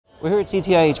We're here at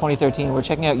CTIA 2013. We're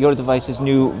checking out Yota Devices'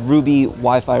 new Ruby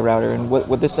Wi-Fi router, and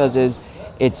what this does is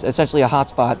it's essentially a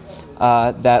hotspot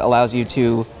that allows you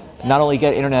to not only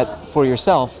get internet for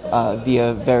yourself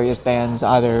via various bands,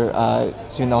 either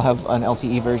soon they'll have an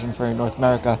LTE version for North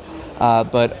America,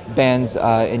 but bands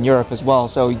in Europe as well.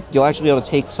 So you'll actually be able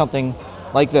to take something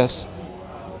like this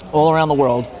all around the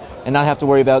world and not have to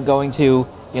worry about going to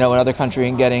another country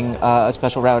and getting a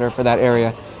special router for that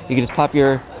area. You can just pop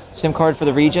your SIM card for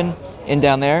the region in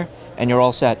down there, and you're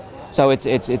all set. So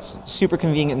it's super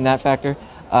convenient in that factor.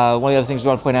 One of the other things we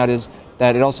want to point out is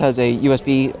that it also has a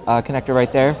USB connector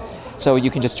right there, so you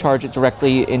can just charge it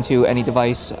directly into any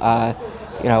device,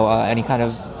 any kind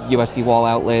of USB wall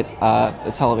outlet,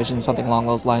 a television, something along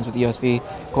those lines with the USB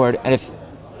cord. And if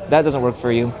that doesn't work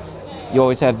for you, you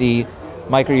always have the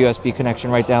micro USB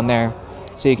connection right down there,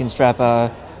 so you can strap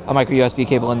a micro USB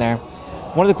cable in there.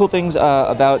 One of the cool things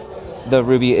about the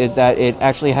Ruby is that it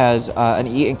actually has an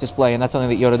e-ink display, and that's something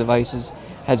that Yota Devices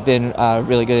has been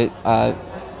really good at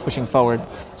pushing forward.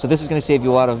 So this is going to save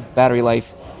you a lot of battery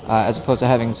life as opposed to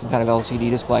having some kind of LCD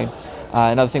display.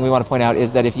 Another thing we want to point out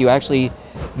is that if you actually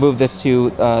move this to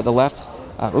the left,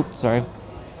 move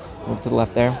to the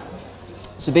left there.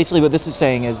 So basically what this is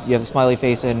saying is you have a smiley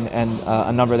face and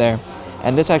a number there,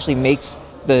 and this actually makes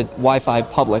the Wi-Fi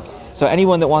public. So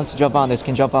anyone that wants to jump on this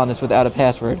can jump on this without a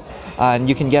password. And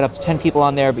you can get up to 10 people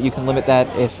on there, but you can limit that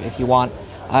if you want.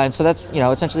 And so that's,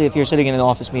 essentially if you're sitting in an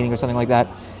office meeting or something like that,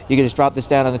 you can just drop this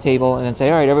down on the table and then say,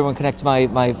 all right, everyone connect to my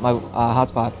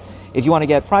hotspot. If you want to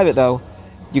get private though,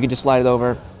 you can just slide it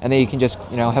over, and then you can just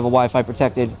have a Wi-Fi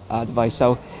protected device.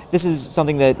 So this is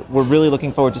something that we're really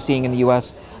looking forward to seeing in the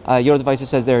US. Yota Devices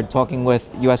says they're talking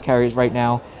with US carriers right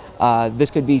now.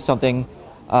 This could be something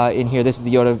in here. This is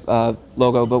the Yota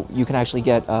logo, but you can actually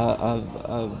get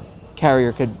a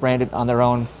carrier could brand it on their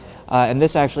own, and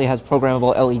this actually has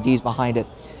programmable LEDs behind it,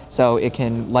 so it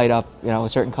can light up a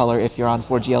certain color if you're on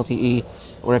 4G LTE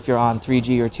or if you're on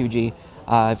 3G or 2G,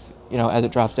 as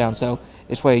it drops down. So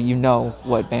this way you know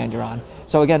what band you're on.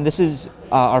 So again, this is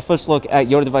our first look at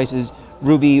Yota Devices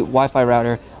Ruby Wi-Fi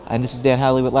router, and this is Dan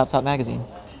Halley with Laptop Magazine.